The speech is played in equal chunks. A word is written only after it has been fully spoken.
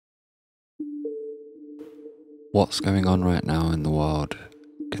What's going on right now in the world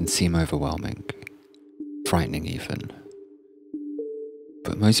can seem overwhelming, frightening even.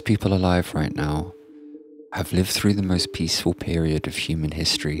 But most people alive right now have lived through the most peaceful period of human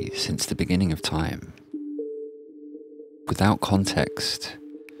history since the beginning of time. Without context,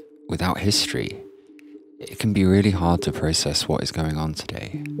 without history, it can be really hard to process what is going on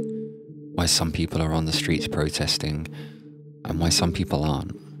today. Why some people are on the streets protesting, and why some people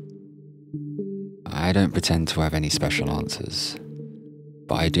aren't. I don't pretend to have any special answers,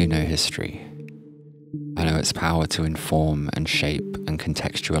 but I do know history. I know its power to inform and shape and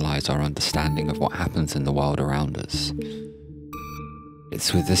contextualize our understanding of what happens in the world around us.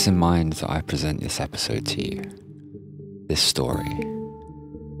 It's with this in mind that I present this episode to you. This story.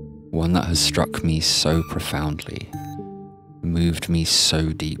 One that has struck me so profoundly, moved me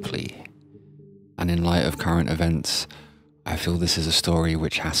so deeply, and in light of current events, I feel this is a story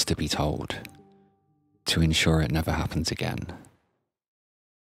which has to be told, to ensure it never happens again.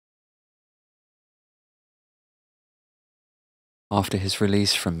 After his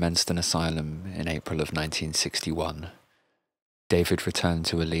release from Menston Asylum in April of 1961, David returned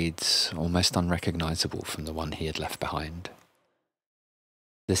to a Leeds almost unrecognisable from the one he had left behind.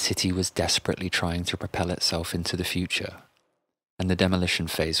 The city was desperately trying to propel itself into the future, and the demolition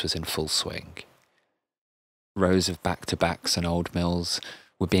phase was in full swing. Rows of back-to-backs and old mills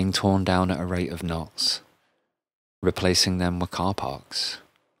were being torn down at a rate of knots. Replacing them were car parks,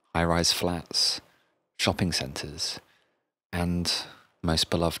 high-rise flats, shopping centres, and, most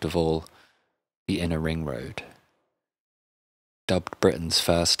beloved of all, the inner ring road. Dubbed Britain's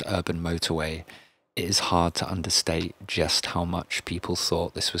first urban motorway, it is hard to understate just how much people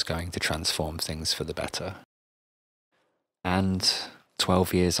thought this was going to transform things for the better. And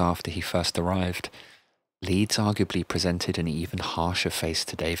 12 years after he first arrived, Leeds arguably presented an even harsher face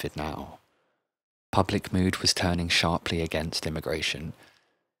to David now. Public mood was turning sharply against immigration.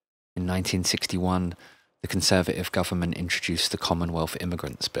 In 1961, the Conservative government introduced the Commonwealth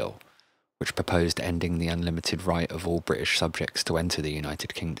Immigrants Bill, which proposed ending the unlimited right of all British subjects to enter the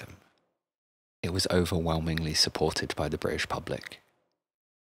United Kingdom. It was overwhelmingly supported by the British public.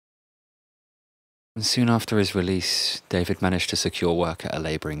 And soon after his release, David managed to secure work at a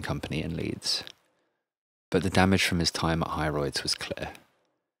labouring company in Leeds. But the damage from his time at Hyroids was clear.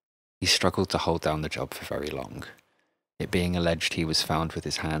 He struggled to hold down the job for very long, it being alleged he was found with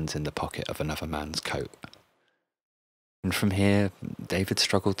his hands in the pocket of another man's coat. And from here, David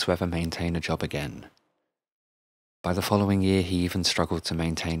struggled to ever maintain a job again. By the following year, he even struggled to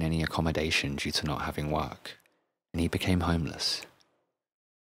maintain any accommodation due to not having work, and he became homeless.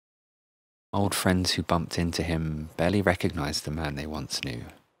 Old friends who bumped into him barely recognized the man they once knew.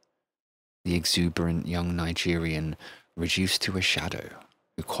 The exuberant young Nigerian reduced to a shadow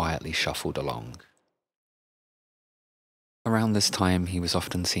who quietly shuffled along. Around this time, he was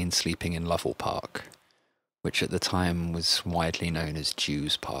often seen sleeping in Lovell Park, which at the time was widely known as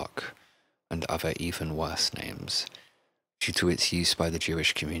Jews Park, and other even worse names, due to its use by the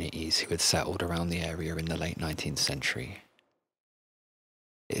Jewish communities who had settled around the area in the late 19th century.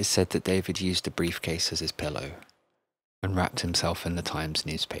 It is said that David used a briefcase as his pillow, and wrapped himself in the Times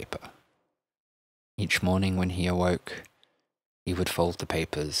newspaper. Each morning when he awoke, he would fold the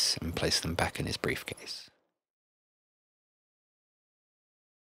papers and place them back in his briefcase.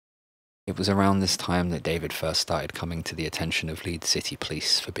 It was around this time that David first started coming to the attention of Leeds City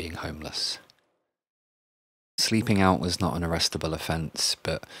Police for being homeless. Sleeping out was not an arrestable offence,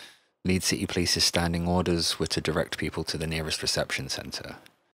 but Leeds City Police's standing orders were to direct people to the nearest reception centre.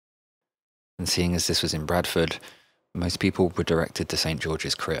 And seeing as this was in Bradford, most people were directed to St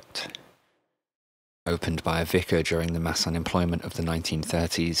George's Crypt. Opened by a vicar during the mass unemployment of the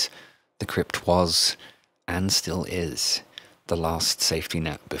 1930s, the crypt was, and still is, the last safety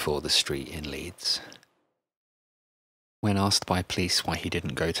net before the street in Leeds. When asked by police why he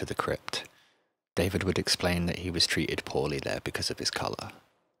didn't go to the crypt, David would explain that he was treated poorly there because of his colour.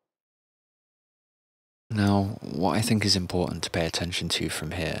 Now, what I think is important to pay attention to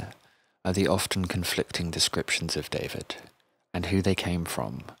from here are the often conflicting descriptions of David, and who they came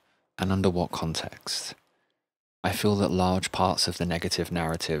from, and under what context. I feel that large parts of the negative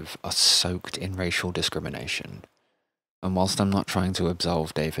narrative are soaked in racial discrimination, and whilst I'm not trying to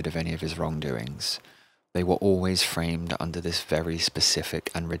absolve David of any of his wrongdoings, they were always framed under this very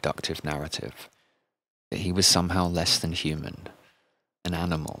specific and reductive narrative, that he was somehow less than human, an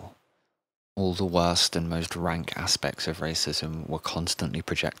animal. All the worst and most rank aspects of racism were constantly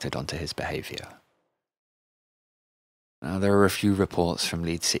projected onto his behaviour. Now, there are a few reports from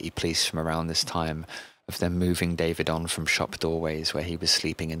Leeds City Police from around this time of them moving David on from shop doorways where he was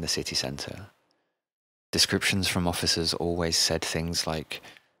sleeping in the city centre. Descriptions from officers always said things like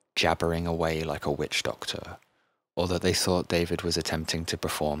jabbering away like a witch doctor, or that they thought David was attempting to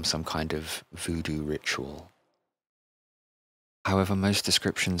perform some kind of voodoo ritual. However, most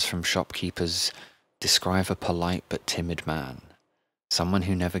descriptions from shopkeepers describe a polite but timid man, someone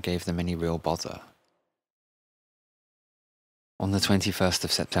who never gave them any real bother. On the 21st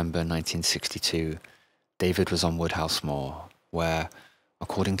of September 1962, David was on Woodhouse Moor, where,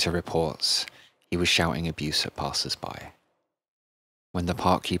 according to reports, he was shouting abuse at passers-by. When the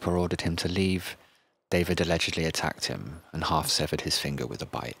park keeper ordered him to leave, David allegedly attacked him and half-severed his finger with a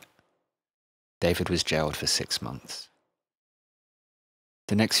bite. David was jailed for 6 months.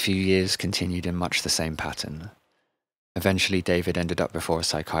 The next few years continued in much the same pattern. Eventually, David ended up before a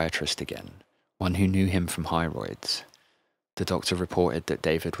psychiatrist again, one who knew him from hyroids. The doctor reported that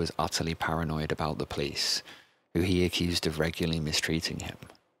David was utterly paranoid about the police, who he accused of regularly mistreating him.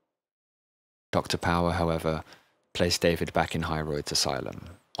 Dr. Power, however, placed David back in Hyroids Asylum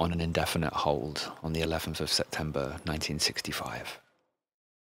on an indefinite hold on the 11th of September 1965.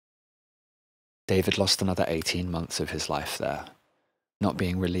 David lost another 18 months of his life there, not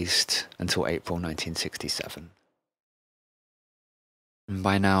being released until April 1967. And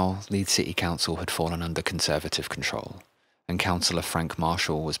by now, Leeds City Council had fallen under Conservative control, and Councillor Frank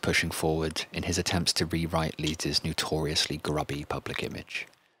Marshall was pushing forward in his attempts to rewrite Leeds' notoriously grubby public image.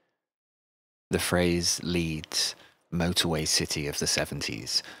 The phrase Leeds, motorway city of the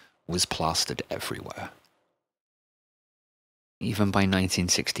 70s, was plastered everywhere. Even by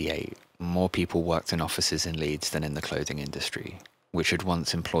 1968, more people worked in offices in Leeds than in the clothing industry, which had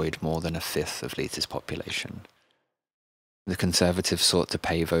once employed more than a fifth of Leeds' population. The Conservatives sought to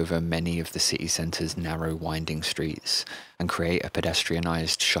pave over many of the city centre's narrow, winding streets and create a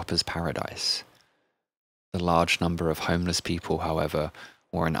pedestrianised shopper's paradise. The large number of homeless people, however,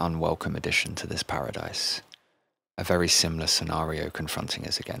 were an unwelcome addition to this paradise, a very similar scenario confronting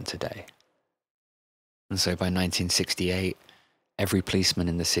us again today. And so by 1968, every policeman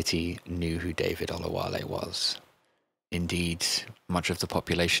in the city knew who David Oluwale was. Indeed, much of the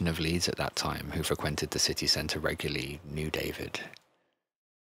population of Leeds at that time who frequented the city centre regularly knew David.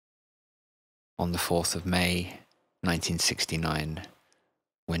 On the 4th of May, 1969,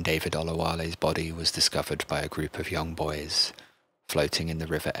 when David Oluwale's body was discovered by a group of young boys floating in the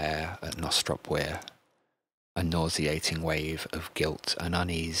River Aire at Nostrop Weir, a nauseating wave of guilt and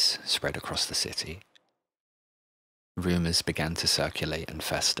unease spread across the city. Rumours began to circulate and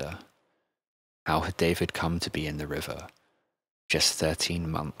fester. How had David come to be in the river, just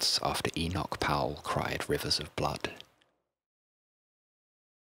 13 months after Enoch Powell cried rivers of blood?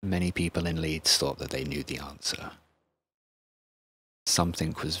 Many people in Leeds thought that they knew the answer.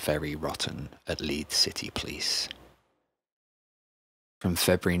 Something was very rotten at Leeds City Police. From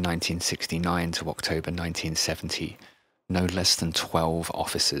February 1969 to October 1970, no less than 12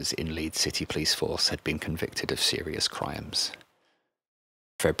 officers in Leeds City Police Force had been convicted of serious crimes.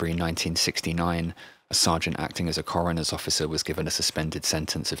 February 1969, a sergeant acting as a coroner's officer was given a suspended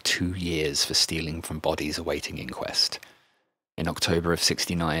sentence of 2 years for stealing from bodies awaiting inquest. In October of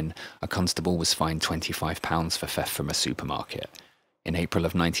 '69, a constable was fined £25 for theft from a supermarket. In April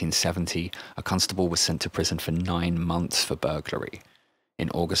of 1970, a constable was sent to prison for 9 months for burglary.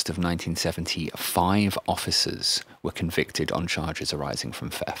 In August of 1970, 5 officers were convicted on charges arising from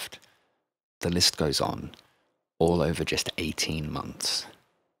theft. The list goes on, all over just 18 months.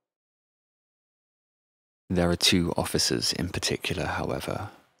 There are 2 officers in particular, however,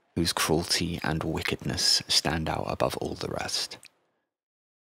 whose cruelty and wickedness stand out above all the rest.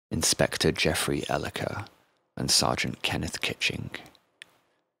 Inspector Jeffrey Elliker and Sergeant Kenneth Kitching.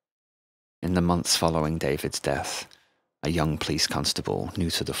 In the months following David's death, a young police constable, new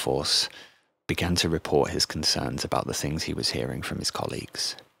to the force, began to report his concerns about the things he was hearing from his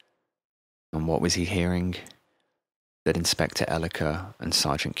colleagues. And what was he hearing? That Inspector Elliker and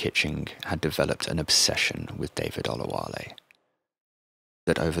Sergeant Kitching had developed an obsession with David Oluwale.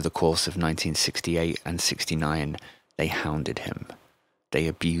 That over the course of 1968 and '69, they hounded him, they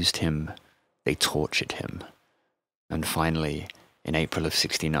abused him, they tortured him. And finally, in April of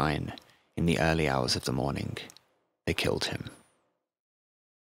 '69, in the early hours of the morning, they killed him.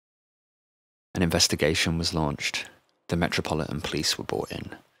 An investigation was launched. The Metropolitan Police were brought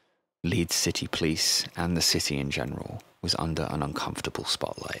in. Leeds City Police, and the city in general, was under an uncomfortable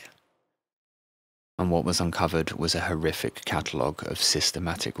spotlight. And what was uncovered was a horrific catalogue of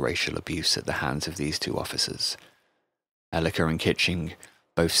systematic racial abuse at the hands of these 2 officers. Elliker and Kitching,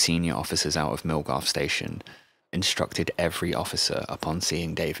 both senior officers out of Millgarth Station, instructed every officer upon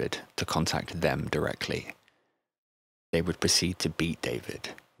seeing David to contact them directly. They would proceed to beat David,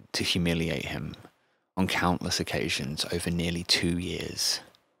 to humiliate him, on countless occasions over nearly 2 years.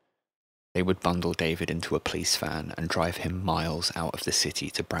 They would bundle David into a police van and drive him miles out of the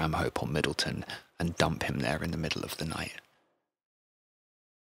city to Bramhope or Middleton and dump him there in the middle of the night.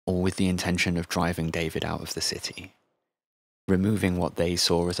 All with the intention of driving David out of the city, removing what they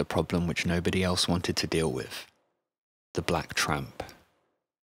saw as a problem which nobody else wanted to deal with, the black tramp.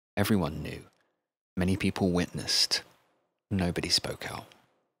 Everyone knew. Many people witnessed. Nobody spoke out.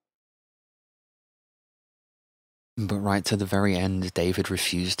 But right to the very end, David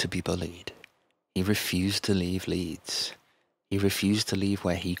refused to be bullied. He refused to leave Leeds. He refused to leave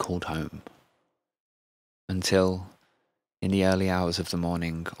where he called home. Until, in the early hours of the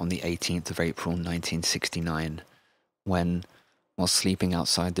morning on the 18th of April 1969, when, while sleeping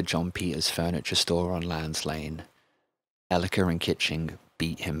outside the John Peters furniture store on Lands Lane, Elliker and Kitching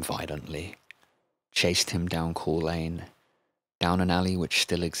beat him violently, chased him down Cool Lane, down an alley which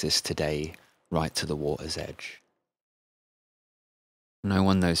still exists today, right to the water's edge. No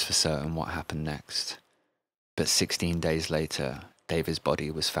one knows for certain what happened next, but 16 days later, David's body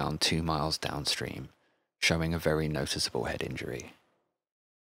was found 2 miles downstream, showing a very noticeable head injury.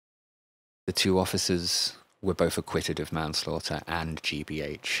 The 2 officers were both acquitted of manslaughter and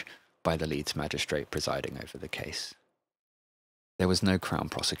GBH by the Leeds magistrate presiding over the case. There was no Crown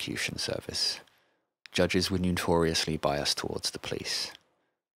prosecution service. Judges were notoriously biased towards the police.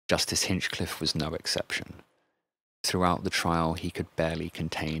 Justice Hinchcliffe was no exception. Throughout the trial, he could barely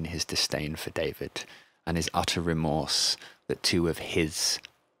contain his disdain for David and his utter remorse that 2 of his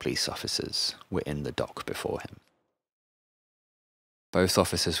police officers were in the dock before him. Both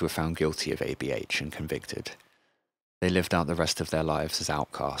officers were found guilty of ABH and convicted. They lived out the rest of their lives as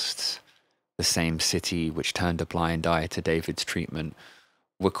outcasts. The same city which turned a blind eye to David's treatment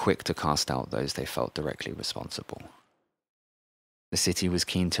were quick to cast out those they felt directly responsible. The city was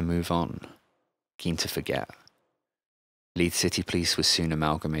keen to move on, keen to forget. Leeds City Police was soon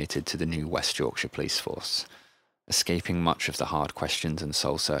amalgamated to the new West Yorkshire Police Force, escaping much of the hard questions and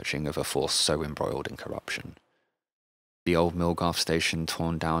soul-searching of a force so embroiled in corruption. The old Millgarth station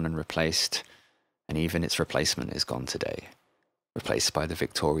torn down and replaced, and even its replacement is gone today, replaced by the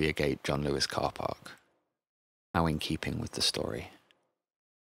Victoria Gate John Lewis car park. How in keeping with the story.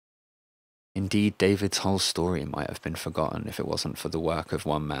 Indeed, David's whole story might have been forgotten if it wasn't for the work of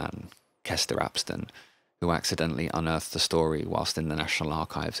one man, Kester Apston, who accidentally unearthed the story whilst in the National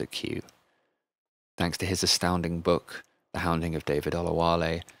Archives at Kew. Thanks to his astounding book, The Hounding of David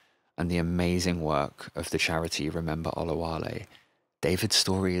Oluwale, and the amazing work of the charity Remember Oluwale, David's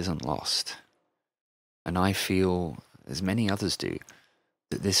story isn't lost. And I feel, as many others do,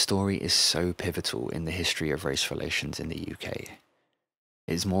 that this story is so pivotal in the history of race relations in the UK.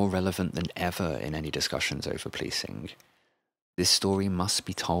 It is more relevant than ever in any discussions over policing. This story must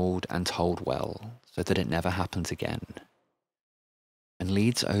be told and told well, so that it never happens again. And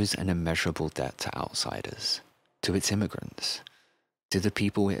Leeds owes an immeasurable debt to outsiders, to its immigrants, to the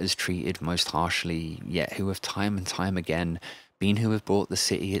people it has treated most harshly, yet who have time and time again been who have brought the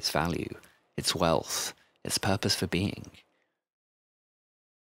city its value, its wealth, its purpose for being.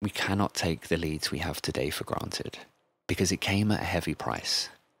 We cannot take the Leeds we have today for granted, because it came at a heavy price,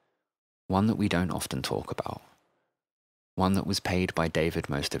 one that we don't often talk about, one that was paid by David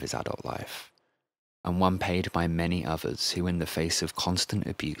most of his adult life, and one paid by many others who, in the face of constant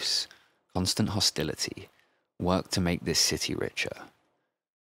abuse, constant hostility, work to make this city richer,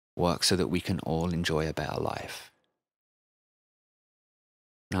 work so that we can all enjoy a better life.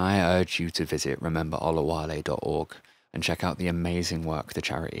 I urge you to visit rememberoluwale.org and check out the amazing work the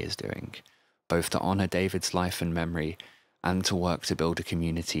charity is doing, both to honour David's life and memory, and to work to build a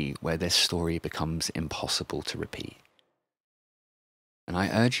community where this story becomes impossible to repeat. And I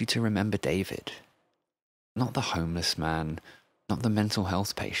urge you to remember David, not the homeless man, not the mental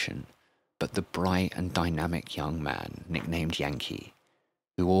health patient, but the bright and dynamic young man nicknamed Yankee,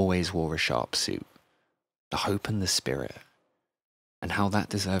 who always wore a sharp suit, the hope and the spirit, and how that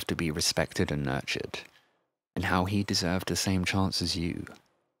deserved to be respected and nurtured, and how he deserved the same chance as you,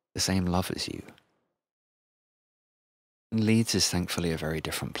 the same love as you. And Leeds is thankfully a very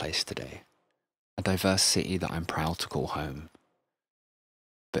different place today, a diverse city that I'm proud to call home.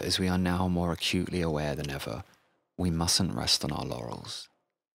 But as we are now more acutely aware than ever, we mustn't rest on our laurels.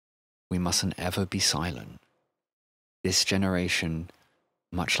 We mustn't ever be silent. This generation,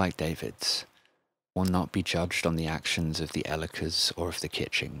 much like David's, will not be judged on the actions of the Ellikers or of the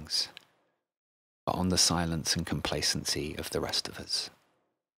Kitchings, but on the silence and complacency of the rest of us.